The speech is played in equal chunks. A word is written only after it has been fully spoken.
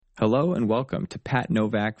Hello and welcome to Pat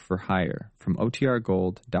Novak for Hire from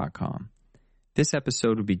OTRGold.com. This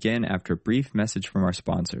episode will begin after a brief message from our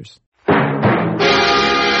sponsors. Pat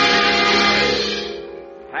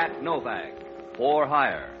Novak for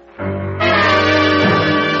Hire.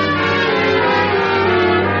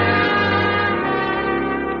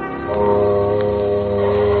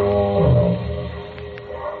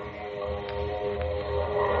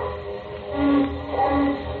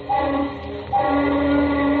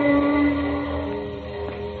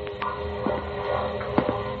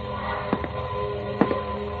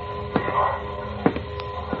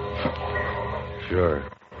 Sure,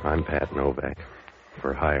 I'm Pat Novak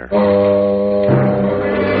for Hire.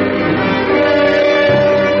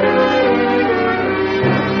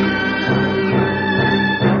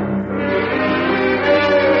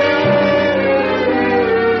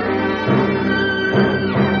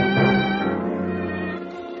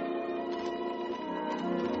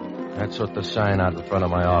 That's what the sign out in front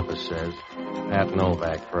of my office says. Pat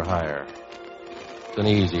Novak for Hire. It's an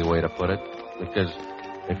easy way to put it, because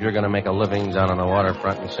if you're going to make a living down on the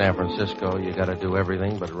waterfront in San Francisco, you got to do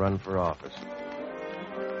everything but run for office.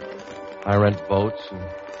 I rent boats and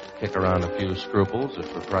kick around a few scruples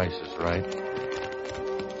if the price is right.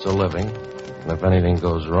 It's a living, and if anything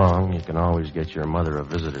goes wrong, you can always get your mother a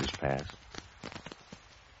visitor's pass.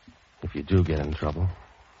 If you do get in trouble,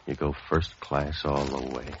 you go first class all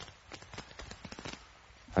the way.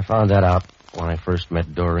 I found that out when I first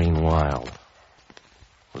met Doreen Wilde.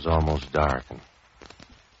 It was almost dark, and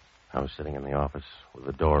I was sitting in the office with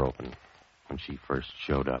the door open when she first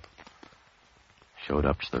showed up. Showed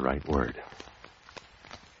up's the right word.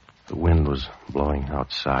 The wind was blowing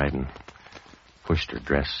outside and pushed her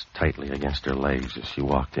dress tightly against her legs as she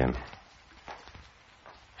walked in.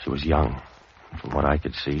 She was young. From what I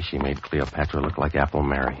could see, she made Cleopatra look like Apple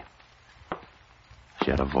Mary.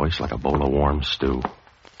 She had a voice like a bowl of warm stew.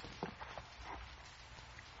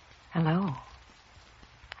 Hello.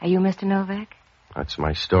 Are you Mr. Novak? That's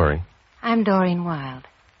my story. I'm Doreen Wilde.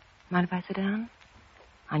 Mind if I sit down?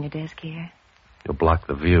 On your desk here? You'll block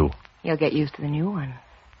the view. You'll get used to the new one.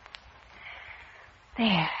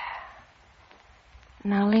 There.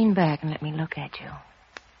 Now lean back and let me look at you.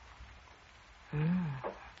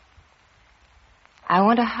 I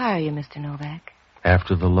want to hire you, Mr. Novak.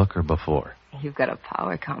 After the look or before? You've got a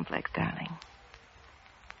power complex, darling.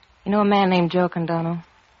 You know a man named Joe Condano?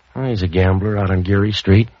 Oh, he's a gambler out on Geary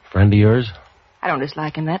Street. Friend of yours? I don't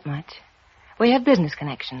dislike him that much. We have business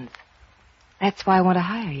connections. That's why I want to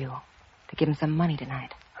hire you, to give him some money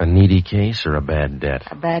tonight. A needy case or a bad debt?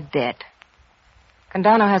 A bad debt.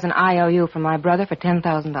 Condano has an IOU from my brother for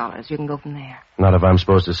 $10,000. You can go from there. Not if I'm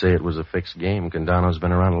supposed to say it was a fixed game. Condano's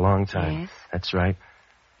been around a long time. Yes? That's right.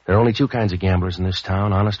 There are only two kinds of gamblers in this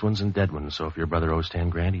town, honest ones and dead ones. So if your brother owes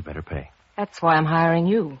 $10,000, he better pay. That's why I'm hiring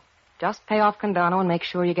you. Just pay off Condano and make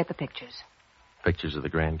sure you get the pictures. Pictures of the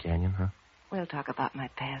Grand Canyon, huh? We'll talk about my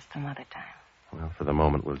past some other time. Well, for the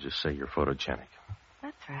moment, we'll just say you're photogenic.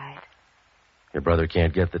 That's right. Your brother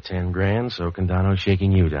can't get the $10,000, so Condano's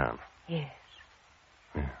shaking you down. Yes.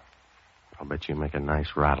 Yeah. I'll bet you make a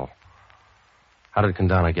nice rattle. How did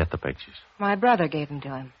Condano get the pictures? My brother gave them to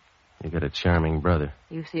him. You got a charming brother.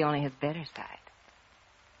 You see only his better side.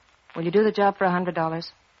 Will you do the job for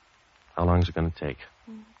 $100? How long's it going to take?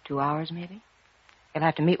 2 hours, maybe. You'll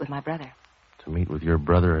have to meet with my brother. To meet with your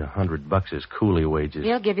brother, $100 is coolie wages.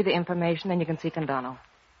 He'll give you the information, then you can see Condano.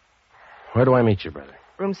 Where do I meet your brother?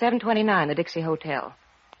 Room 729, the Dixie Hotel.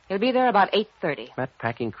 He'll be there about 8:30. That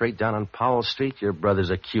packing crate down on Powell Street? Your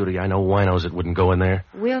brother's a cutie. I know winos that wouldn't go in there.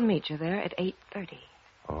 We'll meet you there at 8:30.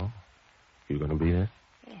 Oh? You going to be there?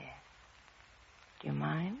 Yeah. Do you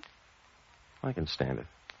mind? I can stand it.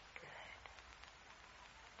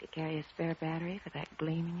 Do you carry a spare battery for that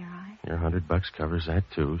gleam in your eye? Your $100 covers that,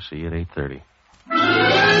 too. See you at 8:30.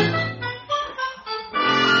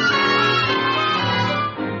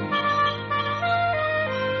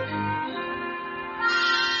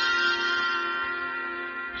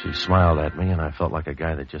 She smiled at me, and I felt like a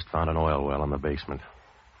guy that just found an oil well in the basement.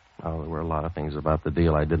 Well, there were a lot of things about the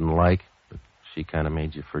deal I didn't like, but she kind of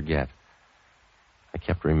made you forget. I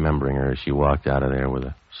kept remembering her as she walked out of there with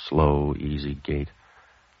a slow, easy gait.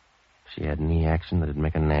 She had knee action that'd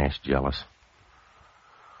make a Nash jealous.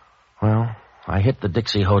 Well, I hit the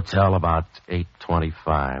Dixie Hotel about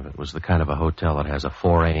 8:25. It was the kind of a hotel that has a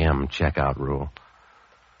 4 a.m. checkout rule.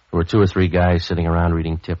 There were 2 or 3 guys sitting around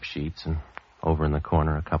reading tip sheets, and over in the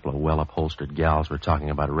corner, a couple of well-upholstered gals were talking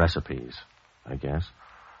about recipes, I guess.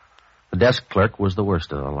 The desk clerk was the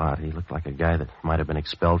worst of the lot. He looked like a guy that might have been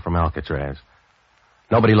expelled from Alcatraz.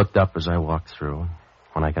 Nobody looked up as I walked through.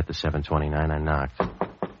 When I got to 729, I knocked.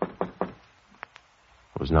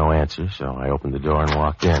 There was no answer, so I opened the door and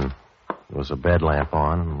walked in. There was a bed lamp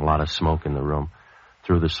on and a lot of smoke in the room.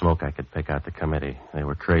 Through the smoke, I could pick out the committee. They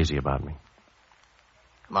were crazy about me.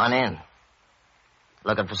 Come on in.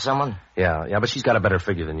 Looking for someone? Yeah, but she's got a better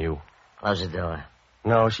figure than you. Close the door.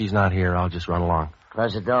 No, she's not here. I'll just run along.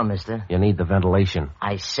 Close the door, mister. You need the ventilation.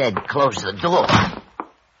 I said close the door.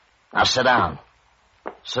 Now sit down.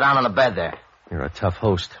 Sit down on the bed there. You're a tough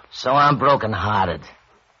host. So I'm broken-hearted.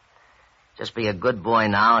 Just be a good boy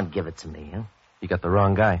now and give it to me, huh? You got the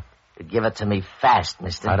wrong guy. You give it to me fast,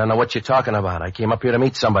 mister. I don't know what you're talking about. I came up here to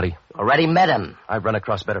meet somebody. Already met him. I've run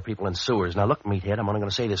across better people in sewers. Now, look, meathead, I'm only going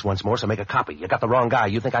to say this once more, so make a copy. You got the wrong guy.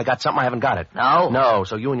 You think I got something? I haven't got it. No? No,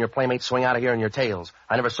 so you and your playmates swing out of here in your tails.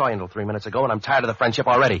 I never saw you until 3 minutes ago, and I'm tired of the friendship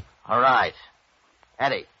already. All right.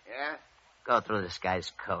 Eddie. Yeah? Go through this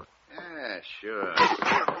guy's coat. Yeah, sure.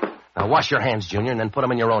 Now, wash your hands, Junior, and then put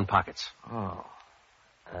them in your own pockets. Oh.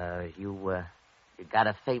 You got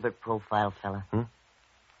a favorite profile, fella?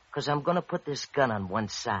 Because I'm going to put this gun on one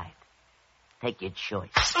side. Take your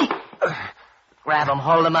choice. Grab him,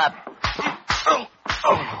 hold him up.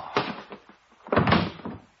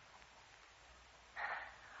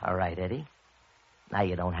 All right, Eddie. Now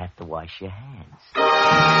you don't have to wash your hands.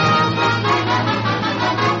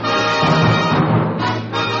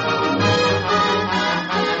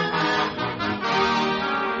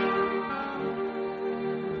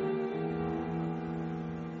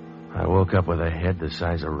 I woke up with a head the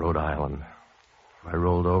size of Rhode Island. I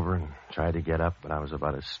rolled over and tried to get up, but I was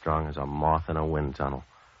about as strong as a moth in a wind tunnel.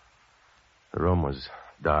 The room was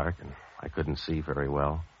dark, and I couldn't see very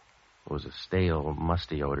well. There was a stale,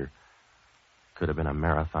 musty odor. Could have been a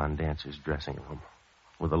marathon dancer's dressing room.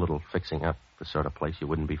 With a little fixing up, the sort of place you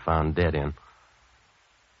wouldn't be found dead in.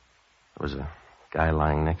 There was a guy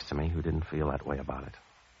lying next to me who didn't feel that way about it.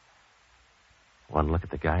 One look at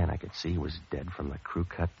the guy, and I could see he was dead from the crew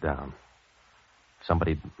cut down.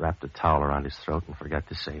 Somebody wrapped a towel around his throat and forgot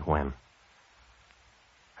to say when.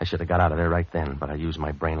 I should have got out of there right then, but I used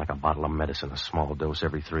my brain like a bottle of medicine, a small dose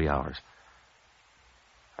every 3 hours.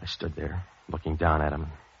 I stood there, looking down at him.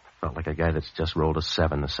 Felt like a guy that's just rolled a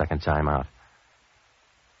 7 the second time out.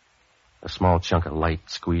 A small chunk of light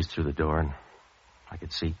squeezed through the door, and I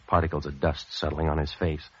could see particles of dust settling on his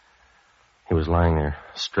face. He was lying there,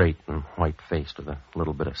 straight and white-faced, with a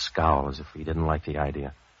little bit of scowl, as if he didn't like the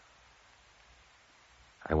idea.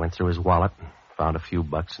 I went through his wallet and found a few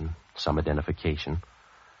bucks and some identification.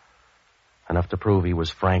 Enough to prove he was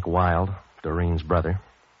Frank Wilde, Doreen's brother.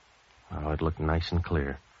 Oh, it looked nice and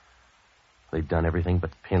clear. They'd done everything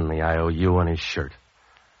but pin the IOU on his shirt.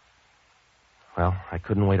 Well, I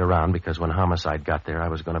couldn't wait around because when Homicide got there, I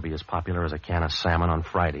was going to be as popular as a can of salmon on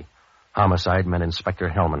Friday. Homicide meant Inspector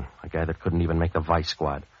Hellman, a guy that couldn't even make the Vice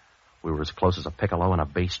Squad. We were as close as a piccolo and a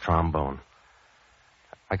bass trombone.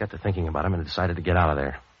 I got to thinking about him and decided to get out of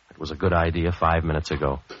there. It was a good idea 5 minutes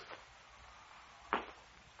ago.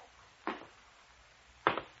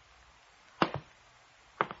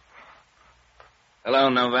 Hello,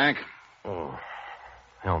 Novak. Oh,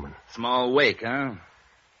 Hellman. Small wake, huh?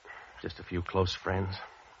 Just a few close friends.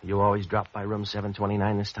 You always drop by room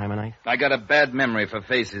 729 this time of night? I got a bad memory for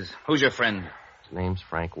faces. Who's your friend? His name's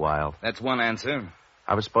Frank Wilde. That's one answer.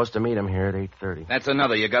 I was supposed to meet him here at 8:30. That's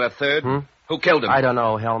another. You got a third? Who killed him? I don't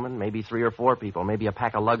know, Hellman. Maybe 3 or 4 people. Maybe a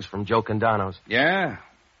pack of lugs from Joe Condano's. Yeah?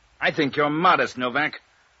 I think you're modest, Novak.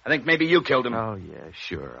 I think maybe you killed him. Oh, yeah,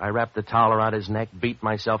 sure. I wrapped the towel around his neck, beat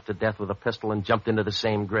myself to death with a pistol, and jumped into the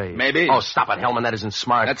same grave. Maybe. Oh, stop it, Hellman. That isn't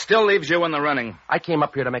smart. That still leaves you in the running. I came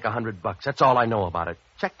up here to make $100. That's all I know about it.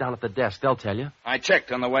 Check down at the desk. They'll tell you. I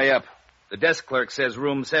checked on the way up. The desk clerk says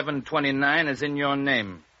room 729 is in your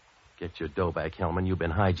name. Get your dough back, Hellman. You've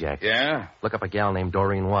been hijacked. Yeah? Look up a gal named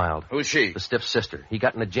Doreen Wilde. Who's she? The stiff sister. He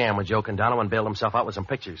got in a jam with Joe Condano and bailed himself out with some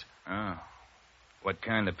pictures. Oh. What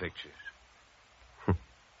kind of pictures?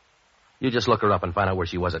 You just look her up and find out where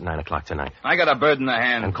she was at 9 o'clock tonight. I got a bird in the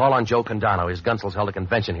hand. And call on Joe Condano. His Gunsel's held a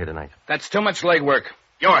convention here tonight. That's too much legwork.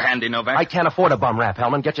 You're handy, Novak. I can't afford a bum rap,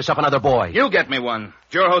 Hellman. Get yourself another boy. You get me one.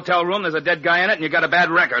 It's your hotel room. There's a dead guy in it, and you got a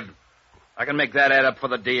bad record. I can make that add up for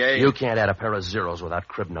the DA. You can't add a pair of zeros without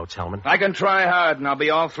crib notes, Hellman. I can try hard, and I'll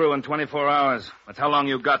be all through in 24 hours. That's how long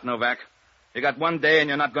you got, Novak. You got one day, and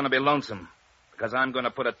you're not going to be lonesome. Because I'm going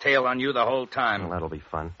to put a tail on you the whole time. Well, that'll be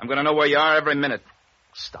fun. I'm going to know where you are every minute.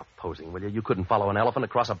 Stop posing, will you? You couldn't follow an elephant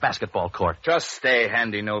across a basketball court. Just stay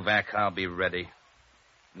handy, Novak. I'll be ready.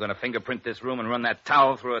 I'm going to fingerprint this room and run that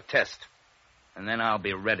towel through a test. And then I'll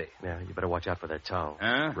be ready. Yeah, you better watch out for that towel.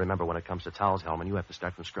 Huh? Remember, when it comes to towels, Hellman, you have to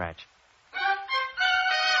start from scratch.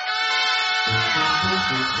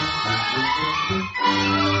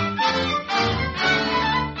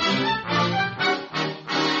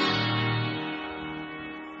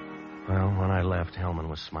 Well, when I left, Hellman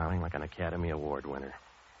was smiling like an Academy Award winner.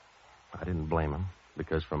 I didn't blame him,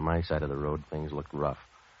 because from my side of the road, things looked rough.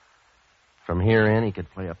 From here in, he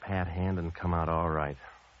could play a pat hand and come out all right.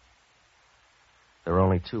 There were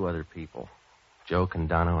only two other people, Joe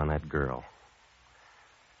Condano and that girl.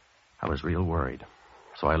 I was real worried,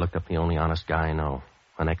 so I looked up the only honest guy I know,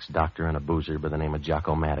 an ex-doctor and a boozer by the name of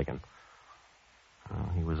Jocko Madigan.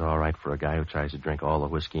 Well, he was all right for a guy who tries to drink all the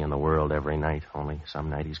whiskey in the world every night, only some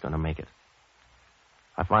night he's going to make it.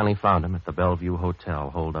 I finally found him at the Bellevue Hotel,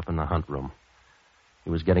 holed up in the hunt room. He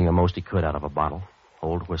was getting the most he could out of a bottle,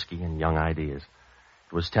 old whiskey and young ideas.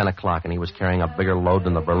 It was 10 o'clock, and he was carrying a bigger load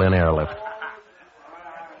than the Berlin airlift.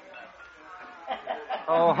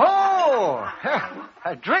 Oh-ho!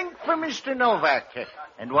 A drink for Mr. Novak,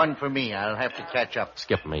 and one for me. I'll have to catch up.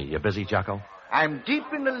 Skip me. You busy, Jocko? I'm deep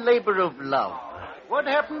in the labor of love. What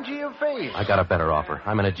happened to your face? I got a better offer.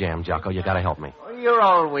 I'm in a jam, Jocko. You got to help me. You're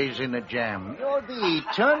always in a jam. You're the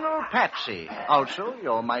eternal patsy. Also,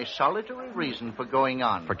 you're my solitary reason for going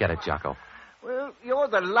on. Forget it, Jocko. Well, you're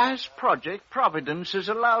the last project Providence has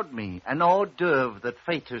allowed me. An hors d'oeuvre that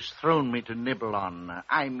fate has thrown me to nibble on.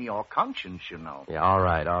 I'm your conscience, you know. Yeah, all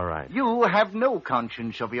right. You have no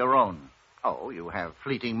conscience of your own. Oh, you have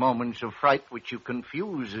fleeting moments of fright which you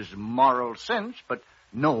confuse as moral sense, but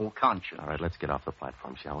no conscience. All right, let's get off the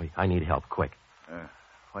platform, shall we? I need help, quick.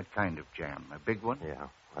 What kind of jam? A big one? Yeah.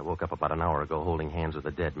 I woke up about an hour ago holding hands with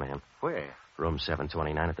a dead man. Where? Room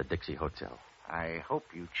 729 at the Dixie Hotel. I hope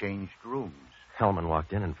you changed rooms. Hellman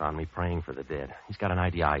walked in and found me praying for the dead. He's got an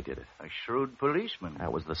idea I did it. A shrewd policeman.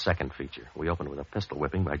 That was the second feature. We opened with a pistol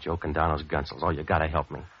whipping by Joe Condano's Gunsels. Oh, you got to help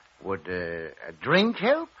me. Would a drink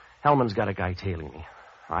help? Hellman's got a guy tailing me.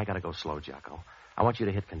 I got to go slow, Jocko. I want you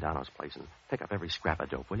to hit Condano's place and pick up every scrap of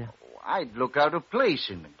dope, will you? I'd look out of place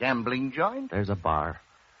in a gambling joint. There's a bar.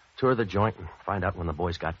 Tour the joint and find out when the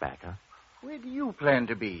boys got back, huh? Where do you plan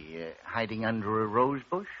to be? Hiding under a rose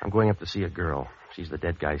bush? I'm going up to see a girl. She's the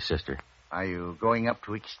dead guy's sister. Are you going up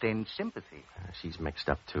to extend sympathy? She's mixed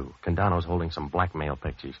up, too. Condano's holding some blackmail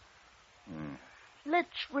pictures. Let's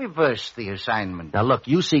reverse the assignment. Now, look,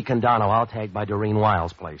 you see Condano. I'll tag by Doreen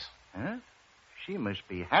Wiles' place. Huh? She must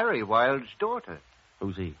be Harry Wilde's daughter.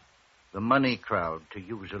 Who's he? The money crowd, to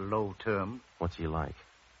use a low term. What's he like?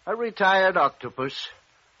 A retired octopus.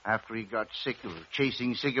 After he got sick of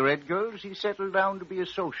chasing cigarette girls, he settled down to be a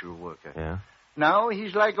social worker. Yeah? Now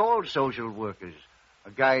he's like all social workers. A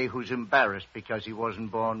guy who's embarrassed because he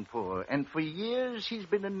wasn't born poor. And for years, he's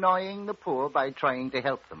been annoying the poor by trying to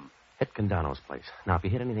help them. Hit Condano's place. Now, if you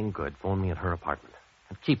hit anything good, phone me at her apartment.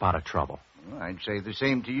 And keep out of trouble. Well, I'd say the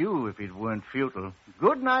same to you if it weren't futile.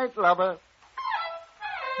 Good night, lover.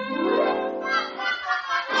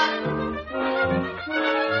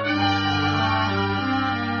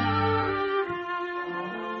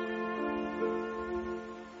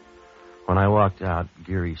 When I walked out,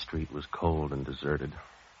 Geary Street was cold and deserted.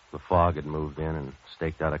 The fog had moved in and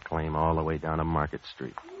staked out a claim all the way down to Market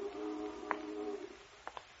Street.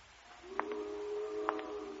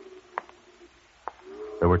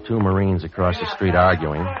 There were two Marines across the street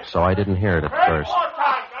arguing, so I didn't hear it at first.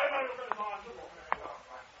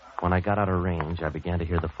 When I got out of range, I began to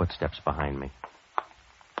hear the footsteps behind me.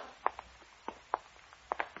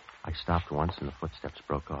 I stopped once and the footsteps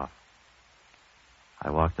broke off. I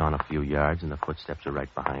walked on a few yards and the footsteps were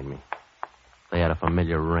right behind me. They had a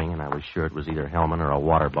familiar ring and I was sure it was either Hellman or a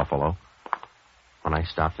water buffalo. When I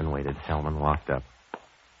stopped and waited, Hellman walked up.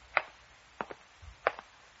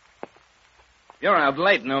 You're out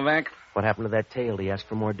late, Novak. What happened to that tail? Did he ask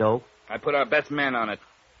for more dough? I put our best man on it.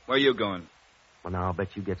 Where you going? Well, now, I'll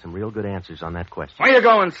bet you get some real good answers on that question. Where you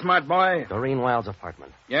going, smart boy? Doreen Wiles'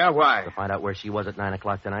 apartment. Yeah, why? To find out where she was at 9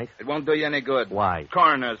 o'clock tonight? It won't do you any good. Why?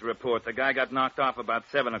 Coroner's report. The guy got knocked off about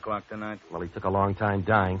 7 o'clock tonight. Well, he took a long time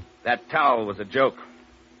dying. That towel was a joke.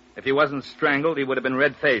 If he wasn't strangled, he would have been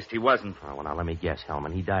red-faced. He wasn't. Oh, well, now, let me guess,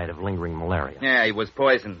 Hellman. He died of lingering malaria. Yeah, he was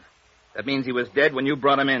poisoned. That means he was dead when you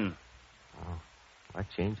brought him in. Oh, that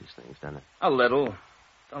changes things, doesn't it? A little.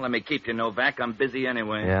 Don't let me keep you, Novak. I'm busy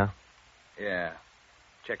anyway. Yeah? Yeah.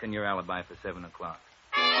 Checking your alibi for 7 o'clock.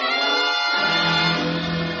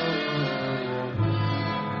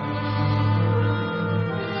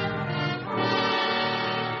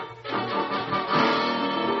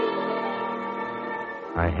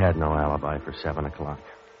 I had no alibi for 7 o'clock.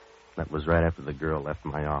 That was right after the girl left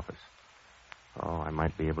my office. Oh, I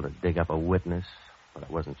might be able to dig up a witness, but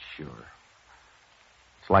I wasn't sure.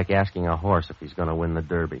 It's like asking a horse if he's going to win the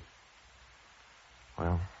Derby.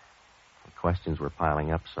 Well, the questions were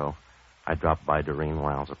piling up, so I dropped by Doreen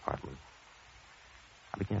Wiles' apartment.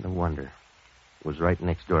 I began to wonder. It was right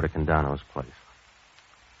next door to Condano's place.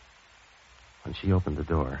 When she opened the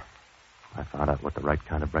door, I found out what the right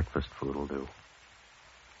kind of breakfast food will do.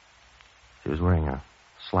 She was wearing a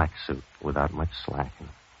slack suit without much slack, and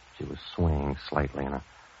she was swaying slightly in a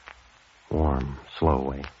warm, slow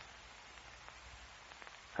way.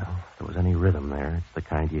 Well, if there was any rhythm there, it's the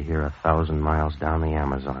kind you hear 1,000 miles down the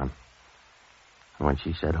Amazon. And when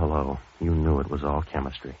she said hello, you knew it was all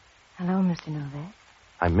chemistry. Hello, Mr. Novak.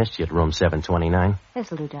 I missed you at room 729.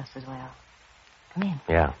 This'll do just as well. Come in.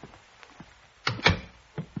 Yeah.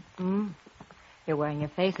 You're wearing your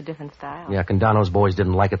face a different style. Yeah, Condano's boys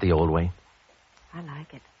didn't like it the old way. I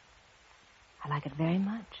like it. I like it very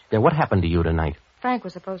much. Yeah, what happened to you tonight? Frank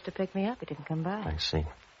was supposed to pick me up. He didn't come by. I see.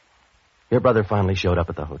 Your brother finally showed up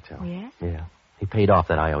at the hotel. Oh, yes? Yeah. He paid off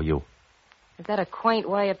that IOU. Is that a quaint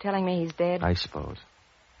way of telling me he's dead? I suppose.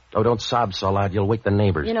 Oh, don't sob so loud. You'll wake the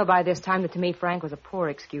neighbors. You know by this time that to me Frank was a poor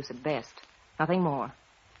excuse at best. Nothing more.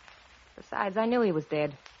 Besides, I knew he was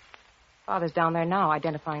dead. Father's down there now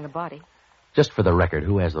identifying the body. Just for the record,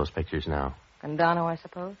 who has those pictures now? Condano, I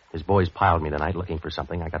suppose? His boys piled me tonight looking for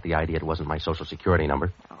something. I got the idea it wasn't my Social Security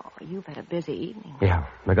number. Oh, you've had a busy evening. Yeah,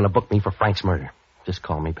 they're going to book me for Frank's murder. Just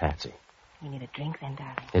call me Patsy. You need a drink then,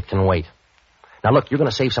 darling? It can wait. Now, look, you're going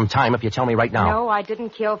to save some time if you tell me right now. No, I didn't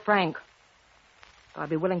kill Frank. I'd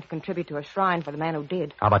be willing to contribute to a shrine for the man who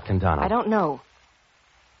did. How about Condano? I don't know.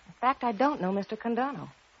 In fact, I don't know Mr. Condano.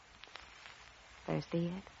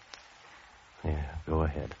 Thirsty yet? Yeah, go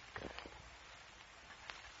ahead.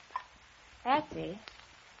 Patsy,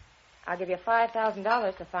 I'll give you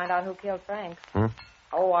 $5,000 to find out who killed Frank. Hmm?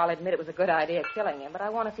 Oh, I'll admit it was a good idea killing him, but I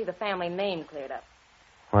want to see the family name cleared up.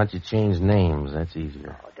 Why don't you change names? That's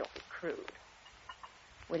easier. Oh, don't be crude.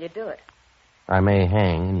 Will you do it? I may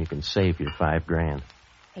hang, and you can save your $5,000.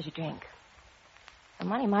 Here's your drink. The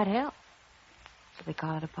money might help. Should we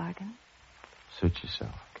call it a bargain? Suit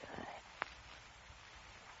yourself. Good.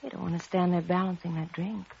 You don't want to stand there balancing that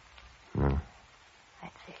drink. No.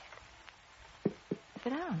 That's it.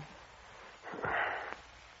 Sit down.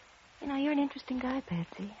 You know, you're an interesting guy,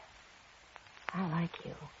 Patsy. I like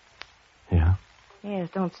you. Yeah? Yes,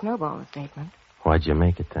 don't snowball the statement. Why'd you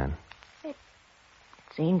make it then? It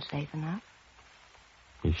seems safe enough.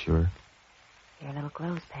 You sure? You're a little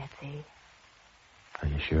close, Patsy. Are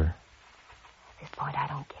you sure? At this point, I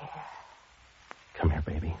don't care. Come here,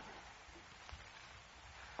 baby.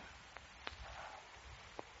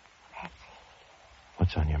 Patsy.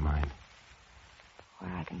 What's on your mind?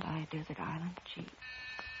 Where I can buy a desert island cheap.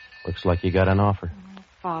 Looks like you got an offer.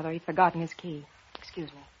 Father, he'd forgotten his key.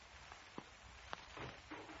 Excuse me.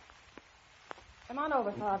 Come on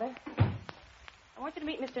over, Father. I want you to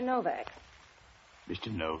meet Mr. Novak.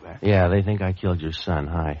 Mr. Novak? Yeah, they think I killed your son.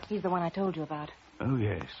 Hi. He's the one I told you about. Oh,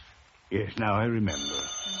 yes. Yes, now I remember.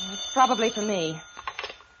 It's probably for me.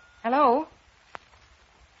 Hello?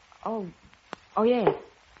 Oh, yes.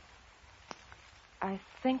 I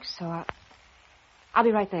think so. I'll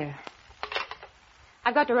be right there.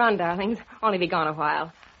 I've got to run, darlings. Only be gone a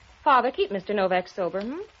while. Father, keep Mr. Novak sober,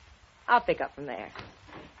 I'll pick up from there.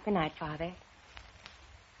 Good night, Father.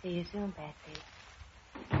 See you soon, Patsy.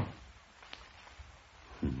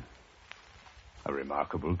 A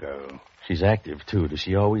remarkable girl. She's active, too. Does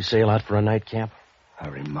she always sail out for a night camp? A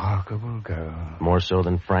remarkable girl. More so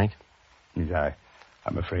than Frank? Yes,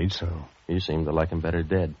 I'm afraid so. You seem to like him better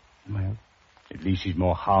dead. Well, at least he's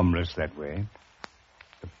more harmless that way.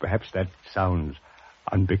 But perhaps that sounds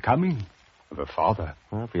unbecoming of a father.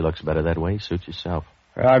 Well, if he looks better that way, suit yourself.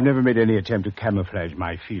 I've never made any attempt to camouflage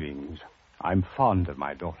my feelings. I'm fond of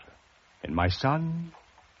my daughter. And my son,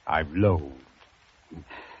 I've loathed.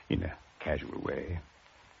 In a casual way.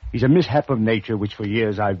 He's a mishap of nature which for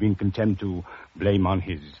years I've been content to blame on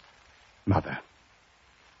his mother.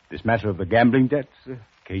 This matter of the gambling debts,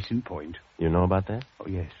 case in point. You know about that? Oh,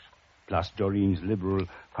 yes. Plus Doreen's liberal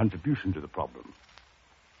contribution to the problem.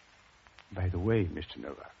 By the way, Mr.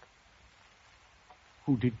 Novak,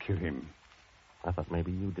 who did kill him? I thought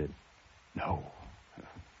maybe you did. No.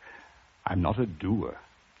 I'm not a doer.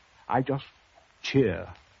 I just cheer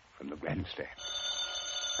from the grandstand.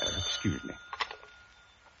 Excuse me.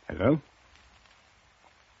 Hello?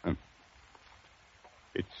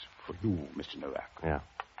 It's for you, Mr. Novak. Yeah.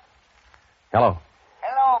 Hello.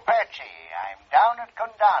 Hello, Patsy. I'm down at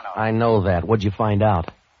Condano. I know that. What'd you find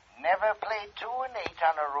out? Never played 2 and 8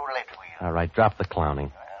 on a roulette wheel. All right, drop the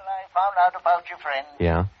clowning. Well, I found out about your friends.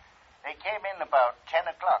 Yeah? They came in about 10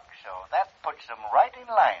 o'clock, so that puts them right in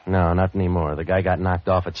line. No, not anymore. The guy got knocked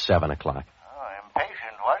off at 7 o'clock. Oh,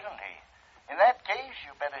 impatient, wasn't he? In that case,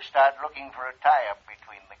 you better start looking for a tie-up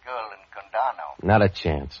between the girl and Condano. Not a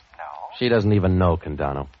chance. No? She doesn't even know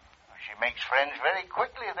Condano. She makes friends very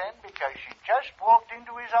quickly then, because she just walked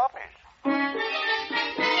into his office. Well,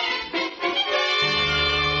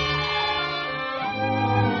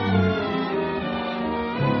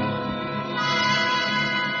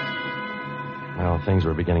 things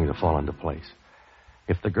were beginning to fall into place.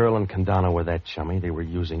 If the girl and Condano were that chummy, they were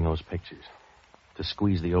using those pictures. To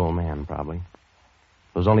squeeze the old man, probably.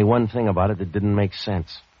 There was only one thing about it that didn't make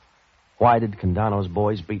sense. Why did Condano's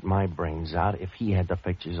boys beat my brains out if he had the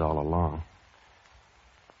pictures all along?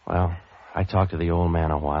 Well, I talked to the old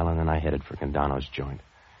man a while, and then I headed for Condano's joint.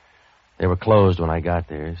 They were closed when I got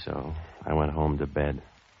there, so I went home to bed.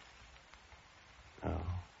 Oh,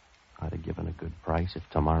 I'd have given a good price if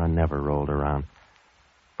tomorrow never rolled around.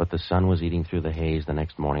 But the sun was eating through the haze the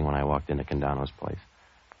next morning when I walked into Condano's place.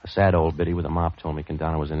 A sad old biddy with a mop told me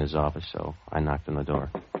Condano was in his office, so I knocked on the door.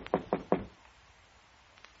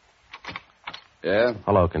 Yeah?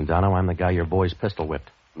 Hello, Condano. I'm the guy your boys pistol whipped.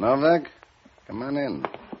 Novak? Come on in.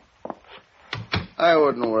 I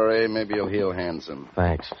wouldn't worry. Maybe you'll heal handsome.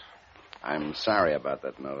 Thanks. I'm sorry about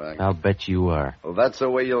that, Novak. I'll bet you are. Well, that's the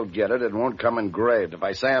way you'll get it. It won't come engraved. If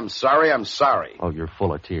I say I'm sorry, I'm sorry. Oh, you're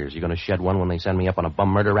full of tears. You gonna shed one when they send me up on a bum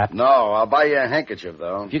murder rap? No, I'll buy you a handkerchief,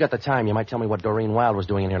 though. If you got the time, you might tell me what Doreen Wilde was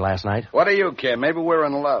doing in here last night. What do you care? Maybe we're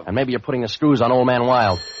in love. And maybe you're putting the screws on old man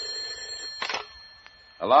Wilde.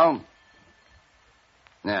 Hello?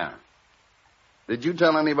 Yeah. Did you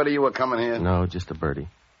tell anybody you were coming here? No, just a birdie.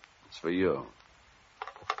 It's for you.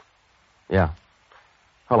 Yeah.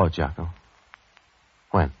 Hello, Jocko.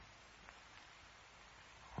 When?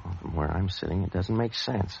 Well, from where I'm sitting, it doesn't make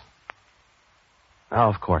sense. Oh,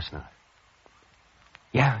 of course not.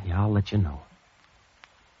 Yeah, I'll let you know.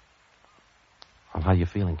 Well, how you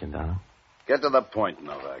feeling, Condano? Get to the point,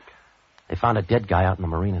 Novak. They found a dead guy out in the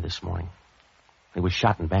marina this morning. He was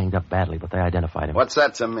shot and banged up badly, but they identified him. What's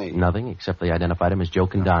that to me? Nothing, except they identified him as Joe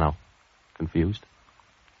Condano. Confused?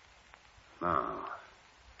 No.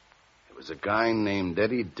 It was a guy named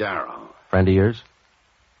Eddie Darrow. Friend of yours?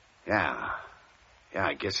 Yeah. Yeah,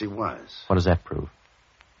 I guess he was. What does that prove?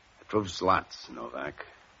 It proves lots, Novak.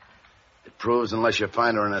 It proves unless you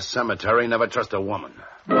find her in a cemetery, never trust a woman.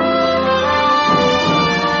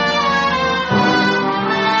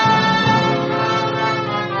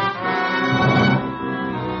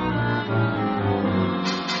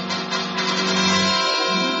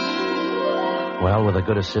 Well, with a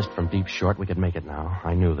good assist from Deep Short, we could make it now.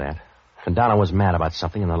 I knew that. Condano was mad about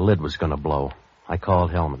something, and the lid was going to blow. I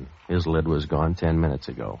called Hellman. His lid was gone 10 minutes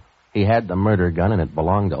ago. He had the murder gun, and it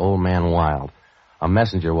belonged to old man Wilde. A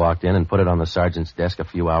messenger walked in and put it on the sergeant's desk a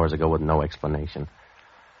few hours ago with no explanation.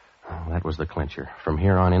 Oh, that was the clincher. From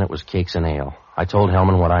here on in, it was cakes and ale. I told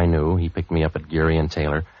Hellman what I knew. He picked me up at Geary and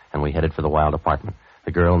Taylor, and we headed for the Wilde apartment.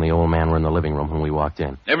 The girl and the old man were in the living room when we walked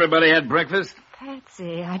in. Everybody had breakfast?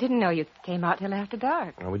 Patsy, I didn't know you came out till after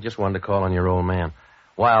dark. Well, we just wanted to call on your old man.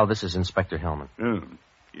 Wilde, this is Inspector Hellman.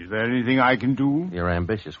 Is there anything I can do? You're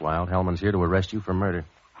ambitious, Wilde. Hellman's here to arrest you for murder.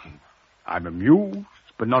 I'm amused,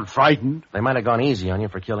 but not frightened. They might have gone easy on you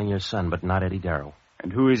for killing your son, but not Eddie Darrow.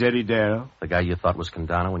 And who is Eddie Darrow? The guy you thought was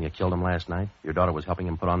Condano when you killed him last night. Your daughter was helping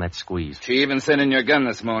him put on that squeeze. She even sent in your gun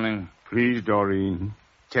this morning. Please, Doreen,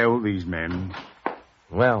 tell these men.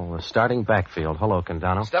 Well, we're starting backfield. Hello,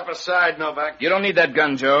 Condano. Step aside, Novak. You don't need that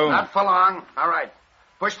gun, Joe. Not for long. All right.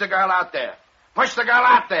 Push the girl out there. Push the girl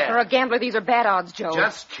out there. For a gambler, these are bad odds, Joe.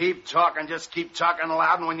 Just keep talking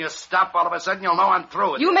loud, and when you stop, all of a sudden you'll know I'm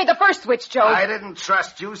through with You it. made the first switch, Joe. I didn't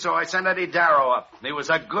trust you, so I sent Eddie Darrow up. He was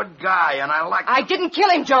a good guy, and I liked him. I didn't kill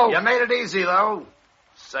him, Joe. You made it easy, though.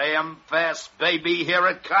 Say him fast, baby. Here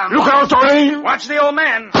it comes. Look out, Doreen! Watch the old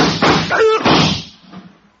man.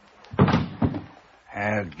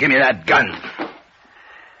 Give me that gun.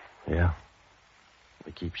 Yeah.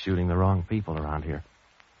 We keep shooting the wrong people around here.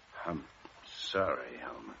 I'm sorry,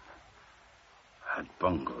 Hellman. I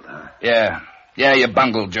bungled, huh? Yeah, you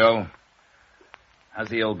bungled, Joe. How's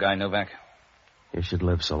the old guy, Novak? You should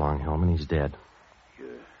live so long, Hellman. He's dead. You're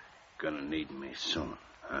gonna need me soon,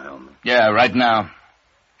 huh, Hellman? Yeah, right now.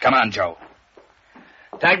 Come on, Joe.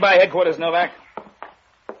 Tag by headquarters, Novak.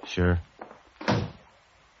 Sure.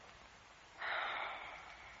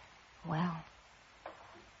 Well,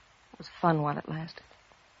 it was fun while it lasted.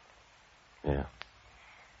 Yeah.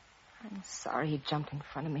 I'm sorry he jumped in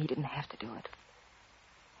front of me. He didn't have to do it.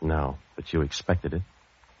 No, but you expected it.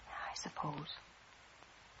 I suppose.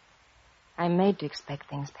 I'm made to expect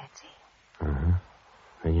things, Patsy. Uh-huh.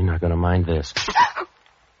 And you're not going to mind this.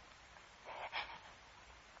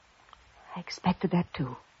 I expected that,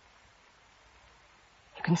 too.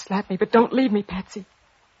 You can slap me, but don't leave me, Patsy.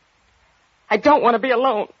 I don't want to be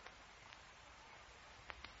alone.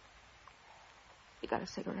 You got a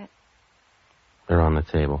cigarette? They're on the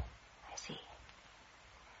table. I see.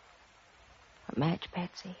 A match,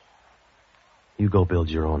 Patsy? You go build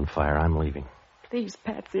your own fire. I'm leaving. Please,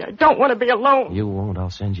 Patsy, I don't want to be alone. You won't. I'll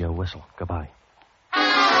send you a whistle. Goodbye.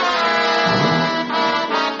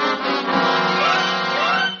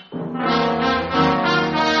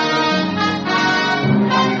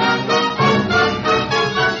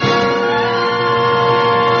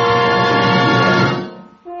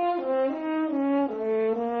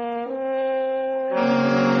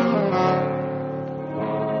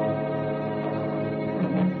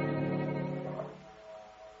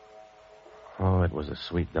 It was a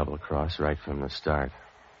sweet double cross right from the start.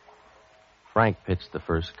 Frank pitched the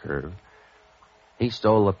first curve. He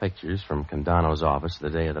stole the pictures from Condano's office the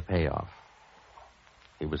day of the payoff.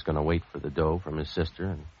 He was going to wait for the dough from his sister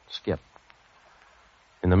and skip.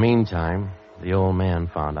 In the meantime, the old man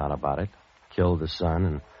found out about it, killed the son,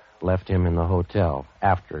 and left him in the hotel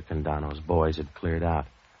after Condano's boys had cleared out.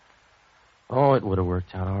 Oh, it would have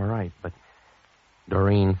worked out all right, but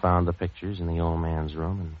Doreen found the pictures in the old man's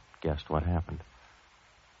room and guessed what happened.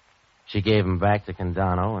 She gave him back to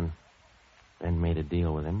Condano and then made a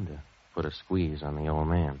deal with him to put a squeeze on the old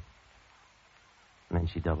man. And then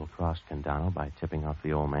she double-crossed Condano by tipping off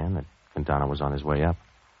the old man that Condano was on his way up.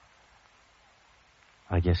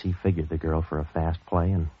 I guess he figured the girl for a fast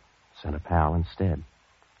play and sent a pal instead.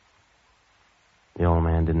 The old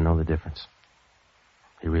man didn't know the difference.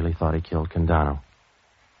 He really thought he killed Condano.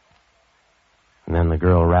 And then the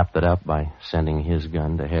girl wrapped it up by sending his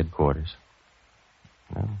gun to headquarters.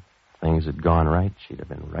 Well, if things had gone right, she'd have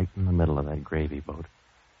been right in the middle of that gravy boat.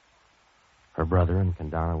 Her brother and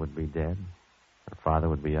Condano would be dead. Her father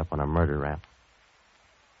would be up on a murder rap.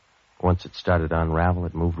 Once it started to unravel,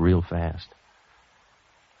 it moved real fast.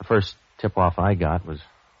 The first tip-off I got was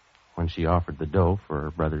when she offered the dough for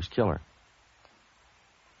her brother's killer.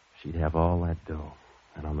 She'd have all that dough,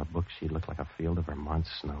 and on the books she'd look like a field of Vermont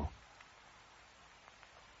snow.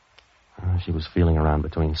 She was feeling around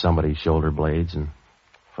between somebody's shoulder blades, and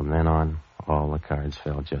from then on, all the cards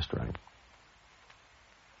fell just right.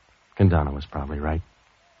 Condano was probably right.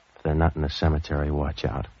 If they're not in the cemetery, watch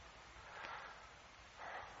out.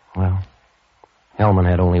 Well, Hellman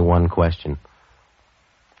had only one question.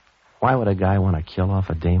 Why would a guy want to kill off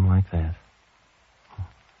a dame like that?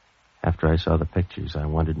 After I saw the pictures, I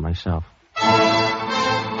wondered myself.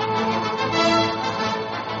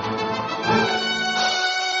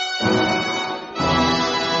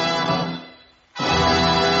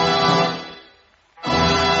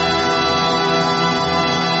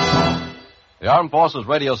 The Armed Forces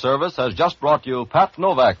Radio Service has just brought you Pat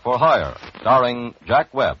Novak for Hire, starring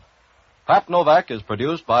Jack Webb. Pat Novak is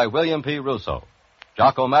produced by William P. Russo.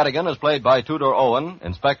 Jocko Madigan is played by Tudor Owen.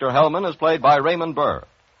 Inspector Hellman is played by Raymond Burr.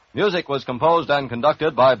 Music was composed and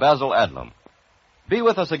conducted by Basil Adlam. Be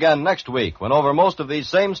with us again next week when over most of these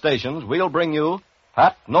same stations we'll bring you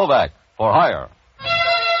Pat Novak for Hire.